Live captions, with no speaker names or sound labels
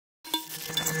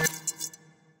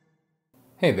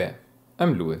Hey there,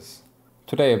 I'm Louis.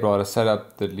 Today I brought a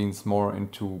setup that leans more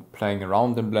into playing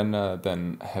around in Blender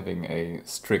than having a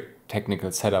strict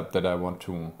technical setup that I want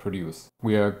to produce.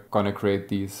 We are gonna create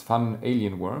these fun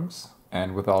alien worms,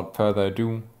 and without further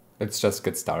ado, let's just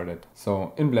get started.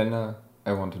 So in Blender,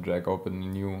 I want to drag open a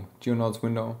new GeoNodes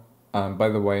window. By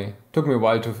the way, took me a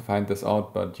while to find this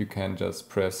out, but you can just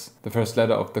press the first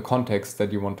letter of the context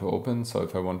that you want to open. So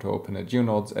if I want to open a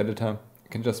GeoNodes editor, I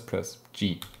can just press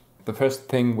G. The first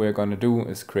thing we're going to do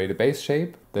is create a base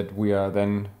shape that we are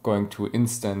then going to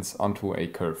instance onto a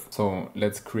curve. So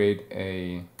let's create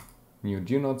a new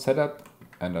GeoNode setup,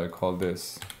 and I'll call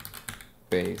this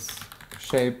base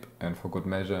shape, and for good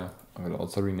measure I will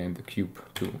also rename the cube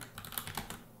to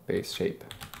base shape.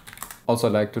 Also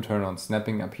I like to turn on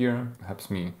snapping up here, it helps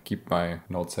me keep my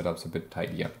node setups a bit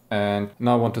tidier. And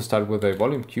now I want to start with a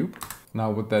volume cube. Now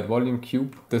with that volume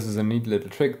cube, this is a neat little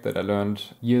trick that I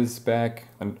learned years back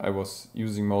and I was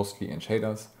using mostly in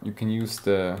shaders. You can use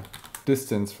the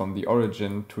distance from the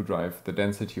origin to drive the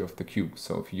density of the cube.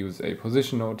 So if you use a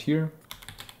position node here,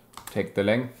 take the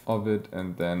length of it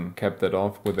and then cap that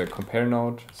off with a compare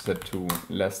node set to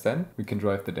less than, we can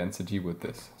drive the density with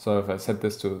this. So if I set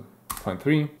this to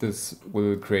 0.3, this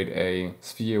will create a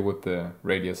sphere with the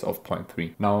radius of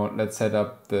 0.3. Now let's set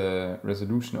up the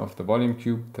resolution of the volume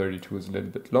cube. 32 is a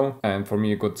little bit low, and for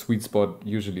me a good sweet spot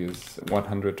usually is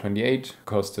 128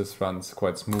 because this runs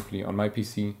quite smoothly on my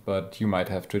PC, but you might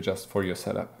have to adjust for your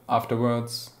setup.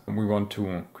 Afterwards, we want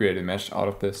to create a mesh out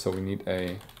of this, so we need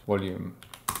a volume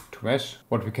to mesh.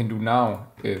 What we can do now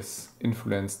is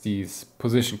influence these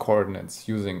position coordinates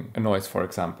using a noise, for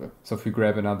example. So if we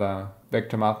grab another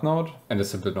vector math node and a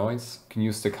simple noise, we can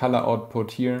use the color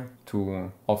output here to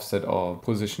offset our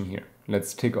position here.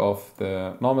 Let's tick off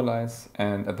the normalize,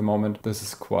 and at the moment this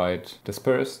is quite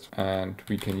dispersed, and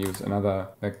we can use another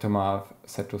vector math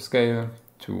set to scale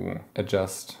to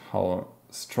adjust how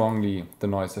strongly the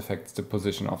noise affects the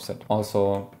position offset.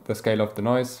 Also, the scale of the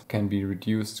noise can be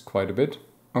reduced quite a bit.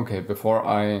 Okay, before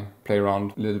I play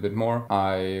around a little bit more,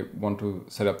 I want to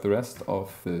set up the rest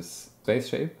of this base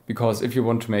shape, because if you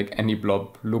want to make any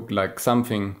blob look like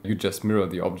something, you just mirror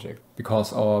the object,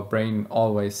 because our brain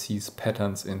always sees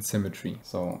patterns in symmetry.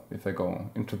 So if I go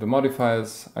into the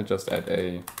modifiers, I just add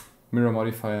a mirror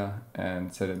modifier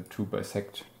and set it to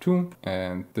bisect 2,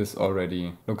 and this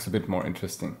already looks a bit more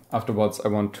interesting. Afterwards I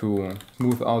want to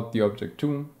smooth out the object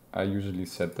too. I usually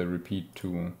set the repeat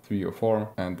to 3 or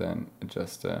 4 and then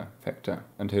adjust the factor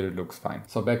until it looks fine.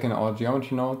 So back in our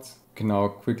geometry nodes, we can now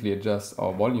quickly adjust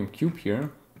our volume cube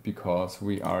here. Because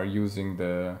we are using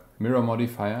the mirror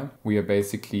modifier, we are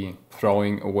basically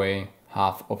throwing away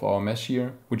half of our mesh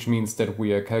here, which means that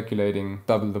we are calculating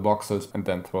double the voxels and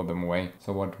then throw them away.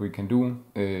 So what we can do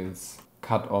is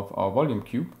cut off our volume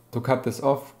cube. To cut this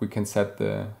off, we can set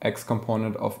the X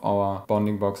component of our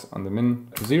bounding box on the min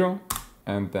to 0.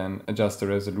 And then adjust the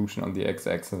resolution on the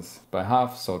x-axis by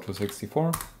half, so to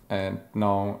 64. And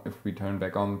now if we turn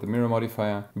back on the mirror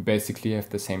modifier, we basically have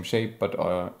the same shape, but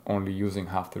are only using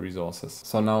half the resources.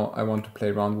 So now I want to play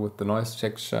around with the noise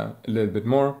texture a little bit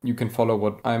more. You can follow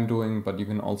what I'm doing, but you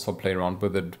can also play around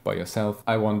with it by yourself.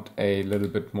 I want a little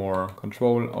bit more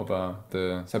control over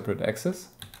the separate axis.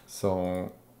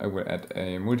 So I will add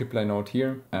a multiply node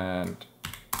here, and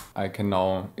I can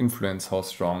now influence how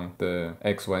strong the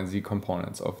X, Y, and Z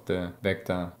components of the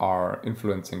vector are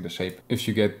influencing the shape. If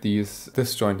you get these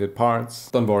disjointed parts,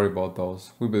 don't worry about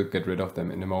those. We will get rid of them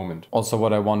in a moment. Also,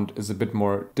 what I want is a bit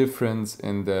more difference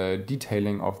in the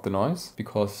detailing of the noise,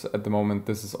 because at the moment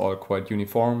this is all quite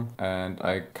uniform and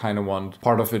I kind of want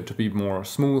part of it to be more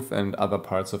smooth and other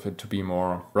parts of it to be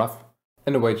more rough.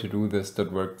 And a way to do this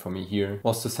that worked for me here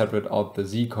was to separate out the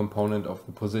Z component of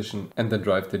the position and then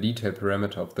drive the detail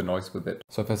parameter of the noise with it.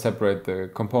 So if I separate the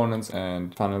components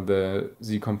and funnel the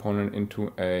Z component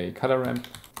into a color ramp,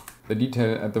 the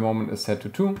detail at the moment is set to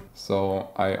 2.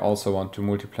 So I also want to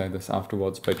multiply this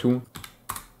afterwards by 2.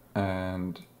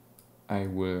 And I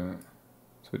will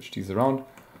switch these around.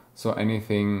 So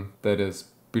anything that is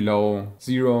below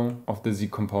 0 of the Z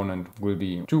component will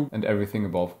be 2 and everything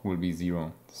above will be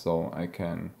 0. So I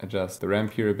can adjust the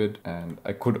ramp here a bit, and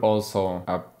I could also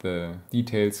up the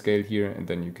detail scale here, and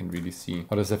then you can really see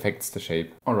how this affects the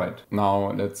shape. Alright,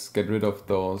 now let's get rid of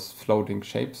those floating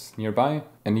shapes nearby.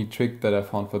 A neat trick that I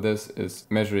found for this is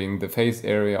measuring the face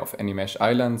area of any mesh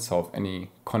island, so of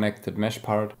any connected mesh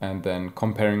part, and then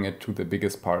comparing it to the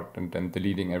biggest part and then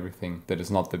deleting everything that is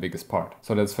not the biggest part.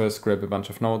 So let's first grab a bunch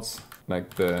of nodes,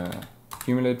 like the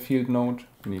accumulate field node.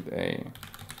 We need a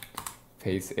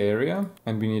face area,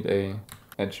 and we need a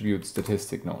attribute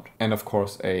statistic node, and of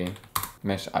course a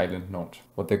mesh island node.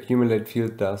 What the accumulate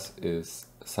field does is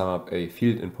sum up a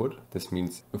field input. This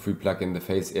means if we plug in the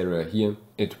face area here,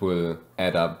 it will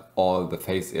add up all the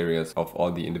face areas of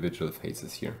all the individual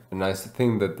faces here. A nice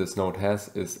thing that this node has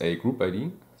is a group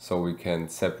ID, so we can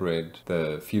separate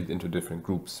the field into different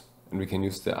groups. And we can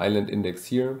use the island index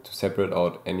here to separate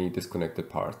out any disconnected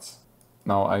parts.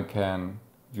 Now I can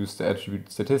use the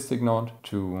attribute statistic node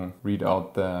to read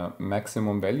out the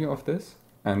maximum value of this,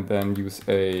 and then use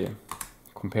a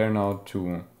compare node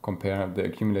to compare the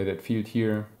accumulated field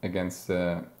here against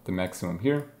the maximum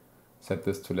here. Set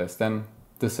this to less than.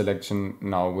 This selection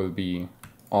now will be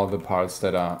all the parts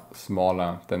that are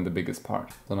smaller than the biggest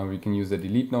part. So now we can use the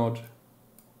delete node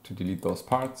to delete those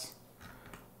parts.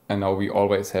 And now we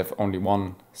always have only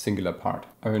one singular part.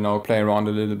 I will now play around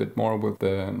a little bit more with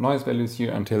the noise values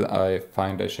here until I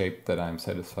find a shape that I'm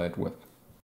satisfied with.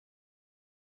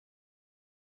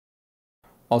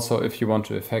 Also, if you want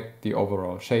to affect the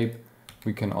overall shape,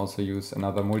 we can also use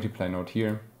another multiply node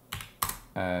here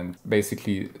and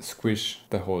basically squish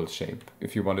the whole shape.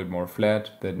 If you want it more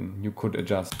flat, then you could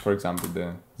adjust, for example,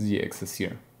 the z-axis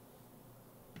here.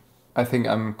 I think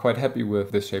I'm quite happy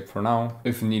with this shape for now.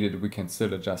 If needed, we can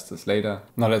still adjust this later.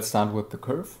 Now let's start with the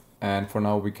curve. And for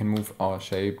now, we can move our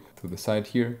shape to the side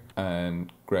here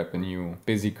and grab a new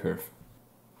busy curve.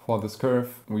 For this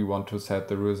curve, we want to set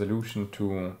the resolution to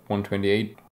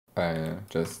 128. I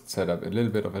just set up a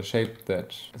little bit of a shape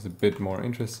that is a bit more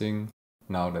interesting.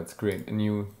 Now let's create a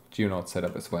new geonode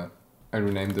setup as well. I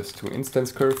rename this to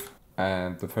instance curve.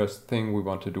 And the first thing we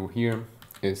want to do here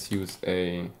is use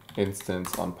a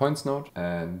instance on points node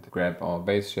and grab our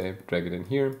base shape, drag it in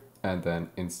here, and then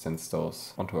instance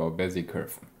those onto our Bezier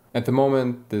curve. At the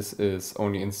moment, this is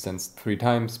only instanced 3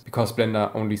 times because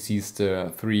Blender only sees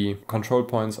the 3 control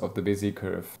points of the Bezier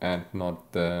curve and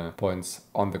not the points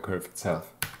on the curve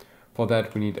itself. For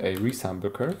that, we need a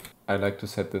resample curve. I like to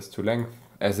set this to length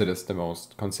as it is the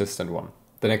most consistent one.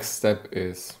 The next step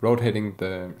is rotating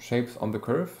the shapes on the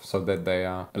curve so that they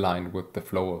are aligned with the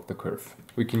flow of the curve.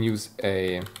 We can use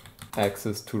a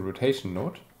axis to rotation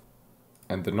node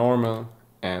and the normal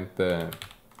and the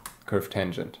curve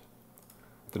tangent.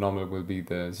 The normal will be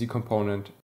the z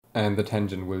component and the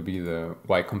tangent will be the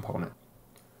y component.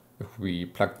 If we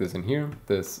plug this in here,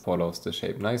 this follows the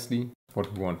shape nicely.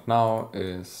 What we want now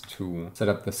is to set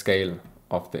up the scale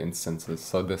of the instances,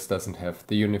 so this doesn't have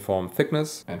the uniform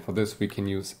thickness, and for this we can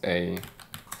use a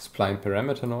spline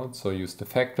parameter node, so use the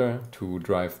factor to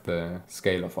drive the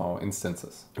scale of our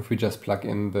instances. If we just plug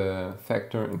in the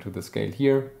factor into the scale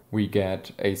here, we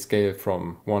get a scale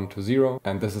from 1 to 0,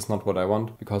 and this is not what I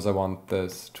want because I want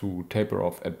this to taper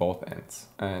off at both ends.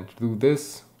 And to do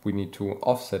this, we need to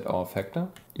offset our factor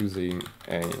using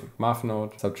a math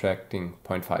node subtracting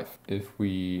 0.5. If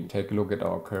we take a look at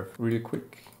our curve really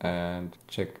quick and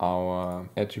check our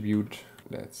attribute,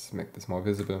 let's make this more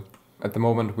visible. At the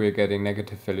moment we are getting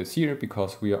negative values here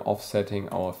because we are offsetting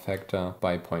our factor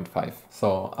by 0.5.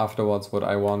 So afterwards what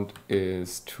I want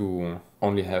is to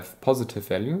only have positive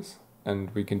values,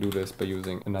 and we can do this by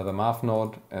using another math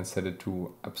node and set it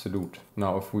to absolute.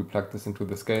 Now if we plug this into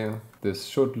the scale, this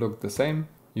should look the same.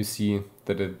 You see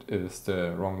that it is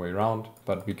the wrong way around,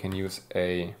 but we can use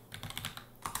a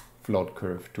float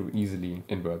curve to easily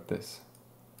invert this.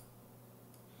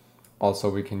 Also,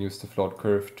 we can use the float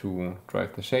curve to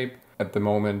drive the shape. At the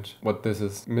moment, what this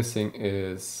is missing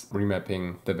is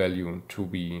remapping the value to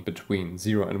be between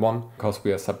 0 and 1. Because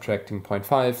we are subtracting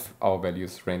 0.5, our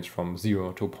values range from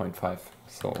 0 to 0.5.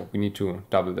 So we need to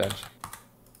double that.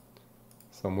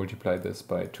 So multiply this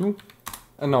by 2.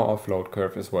 And now our float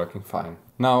curve is working fine.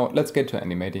 Now let's get to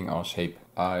animating our shape.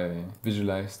 I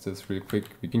visualized this real quick.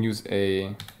 We can use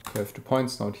a curve to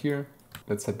points node here.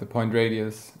 Let's set the point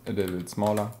radius a little bit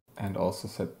smaller and also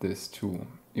set this to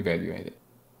evaluate it.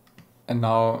 And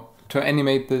now to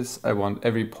animate this, I want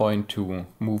every point to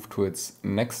move to its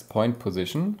next point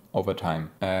position over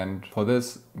time. And for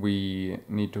this, we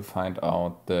need to find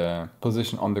out the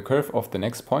position on the curve of the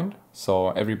next point.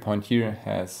 So every point here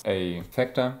has a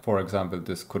factor. For example,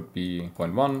 this could be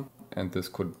 0.1 and this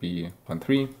could be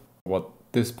 0.3. What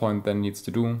this point then needs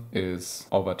to do is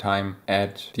over time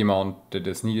add the amount that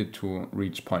is needed to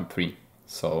reach 0.3.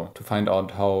 So to find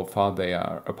out how far they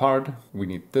are apart, we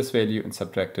need this value and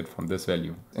subtract it from this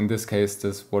value. In this case,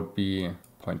 this would be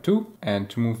 0.2. And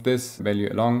to move this value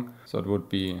along, so it would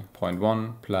be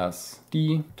 0.1 plus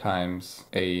d times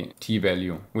a t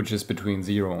value, which is between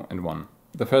 0 and 1.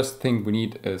 The first thing we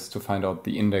need is to find out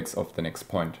the index of the next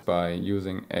point by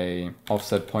using a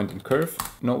offset point and curve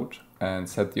node and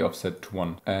set the offset to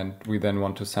 1. And we then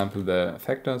want to sample the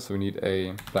factor, so we need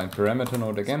a spline parameter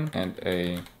node again and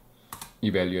a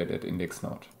evaluate at index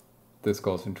node. This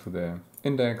goes into the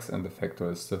index, and the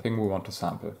factor is the thing we want to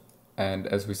sample. And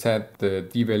as we said, the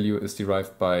d value is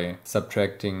derived by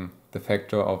subtracting the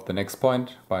factor of the next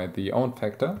point by the own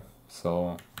factor.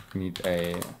 So we need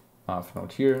a half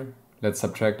node here. Let's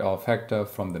subtract our factor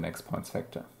from the next point's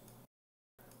factor.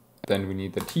 Then we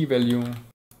need the t value,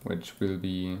 which will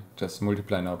be just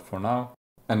multiply node for now.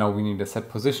 And now we need a set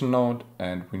position node,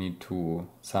 and we need to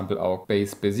sample our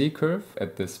base Bézier curve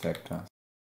at this factor.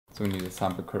 So we need a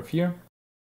sample curve here.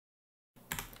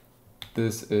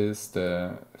 This is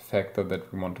the factor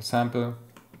that we want to sample,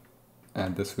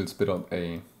 and this will spit out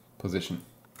a position.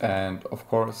 And of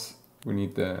course, we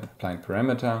need the applying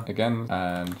parameter again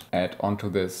and add onto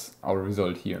this our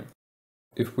result here.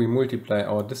 If we multiply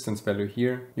our distance value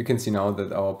here, you can see now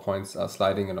that our points are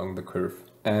sliding along the curve.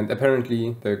 And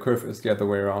apparently the curve is the other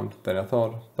way around than I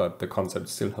thought, but the concept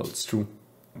still holds true.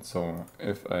 So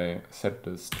if I set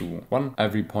this to 1,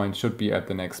 every point should be at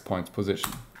the next point's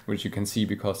position, which you can see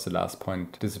because the last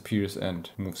point disappears and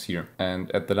moves here.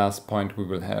 And at the last point we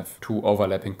will have 2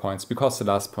 overlapping points because the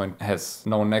last point has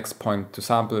no next point to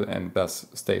sample and thus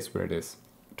stays where it is.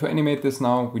 To animate this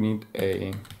now, we need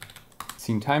a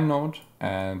scene time node,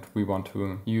 and we want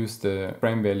to use the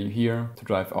frame value here to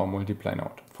drive our multiply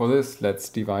node. For this, let's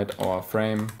divide our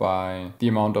frame by the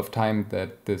amount of time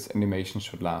that this animation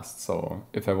should last. So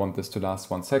if I want this to last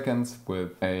 1 second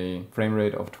with a frame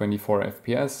rate of 24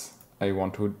 FPS, I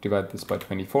want to divide this by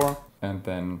 24 and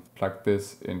then plug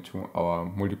this into our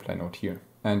multiply node here.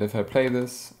 And if I play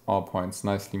this, our points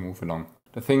nicely move along.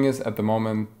 The thing is, at the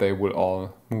moment, they will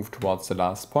all move towards the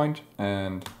last point,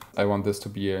 and I want this to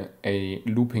be a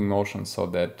looping motion so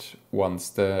that once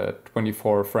the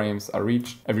 24 frames are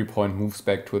reached, every point moves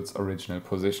back to its original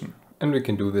position. And we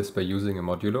can do this by using a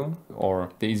modulo,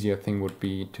 or the easier thing would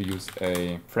be to use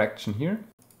a fraction here.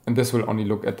 And this will only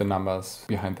look at the numbers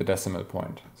behind the decimal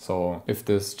point. So if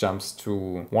this jumps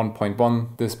to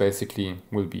 1.1, this basically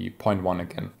will be 0.1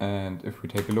 again. And if we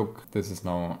take a look, this is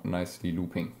now nicely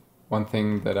looping. One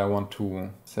thing that I want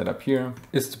to set up here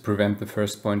is to prevent the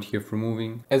first point here from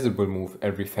moving, as it will move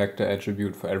every factor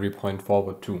attribute for every point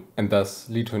forward too, and thus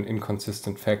lead to an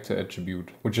inconsistent factor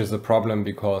attribute, which is a problem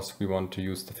because we want to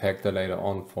use the factor later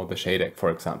on for the shading, for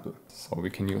example. So we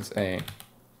can use a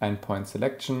endpoint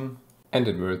selection and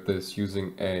invert this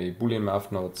using a Boolean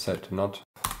math node set to not,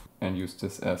 and use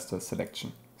this as the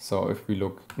selection. So if we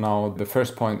look now, the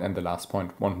first point and the last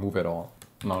point won't move at all.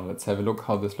 Now let's have a look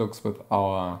how this looks with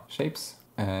our shapes.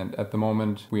 And at the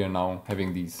moment we are now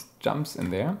having these jumps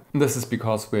in there. And this is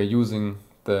because we're using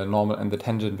the normal and the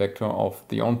tangent vector of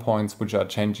the own points, which are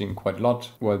changing quite a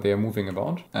lot while they are moving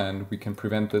about. And we can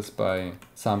prevent this by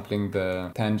sampling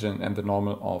the tangent and the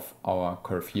normal of our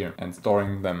curve here and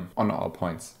storing them on our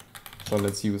points. So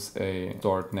let's use a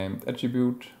stored named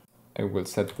attribute. I will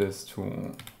set this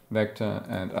to vector,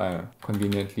 and I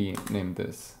conveniently name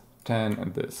this tan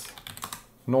and this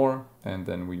nor, and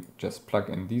then we just plug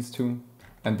in these two.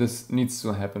 And this needs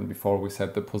to happen before we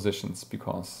set the positions,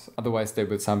 because otherwise they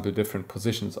will sample different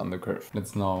positions on the curve.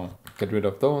 Let's now get rid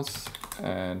of those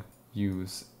and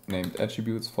use named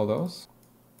attributes for those.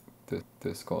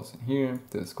 This goes in here,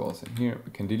 this goes in here.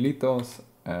 We can delete those,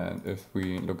 and if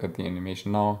we look at the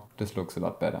animation now, this looks a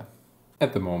lot better.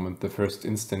 At the moment, the first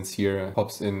instance here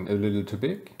pops in a little too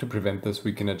big. To prevent this,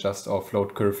 we can adjust our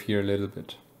float curve here a little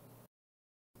bit.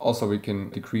 Also, we can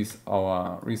decrease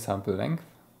our resample length.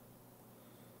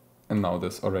 And now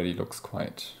this already looks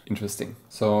quite interesting.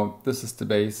 So this is the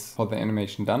base for the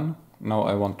animation done. Now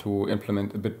I want to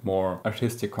implement a bit more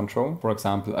artistic control. For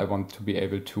example, I want to be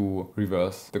able to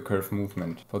reverse the curve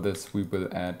movement. For this, we will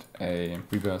add a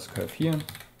reverse curve here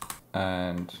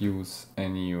and use a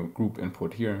new group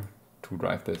input here to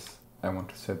drive this. I want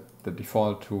to set the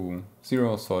default to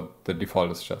 0, so the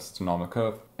default is just a normal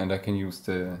curve. And I can use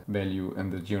the value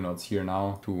in the geonodes here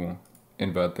now to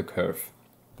invert the curve.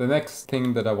 The next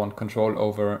thing that I want control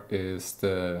over is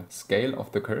the scale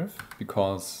of the curve,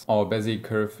 because our Bézier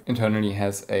curve internally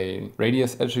has a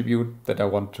radius attribute that I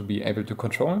want to be able to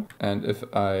control. And if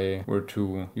I were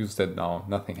to use that now,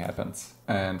 nothing happens.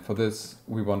 And for this,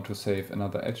 we want to save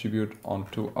another attribute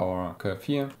onto our curve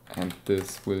here. And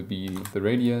this will be the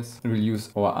radius. We'll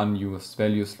use our unused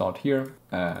value slot here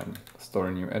and store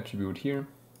a new attribute here.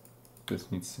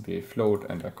 This needs to be a float,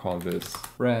 and I call this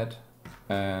red.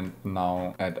 And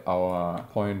now at our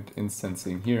point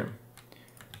instancing here,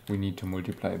 we need to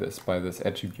multiply this by this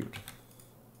attribute.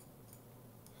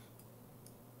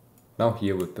 Now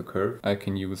here with the curve, I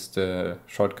can use the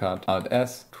shortcut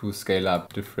Alt-S to scale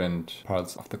up different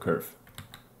parts of the curve.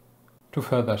 To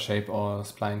further shape our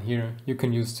spline here, you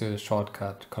can use the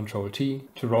shortcut Ctrl-T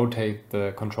to rotate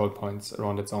the control points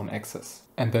around its own axis.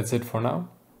 And that's it for now.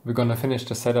 We're gonna finish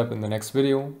the setup in the next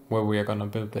video, where we are gonna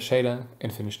build the shader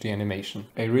and finish the animation.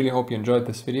 I really hope you enjoyed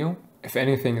this video. If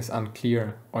anything is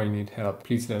unclear or you need help,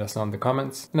 please let us know in the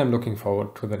comments, and I'm looking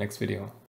forward to the next video.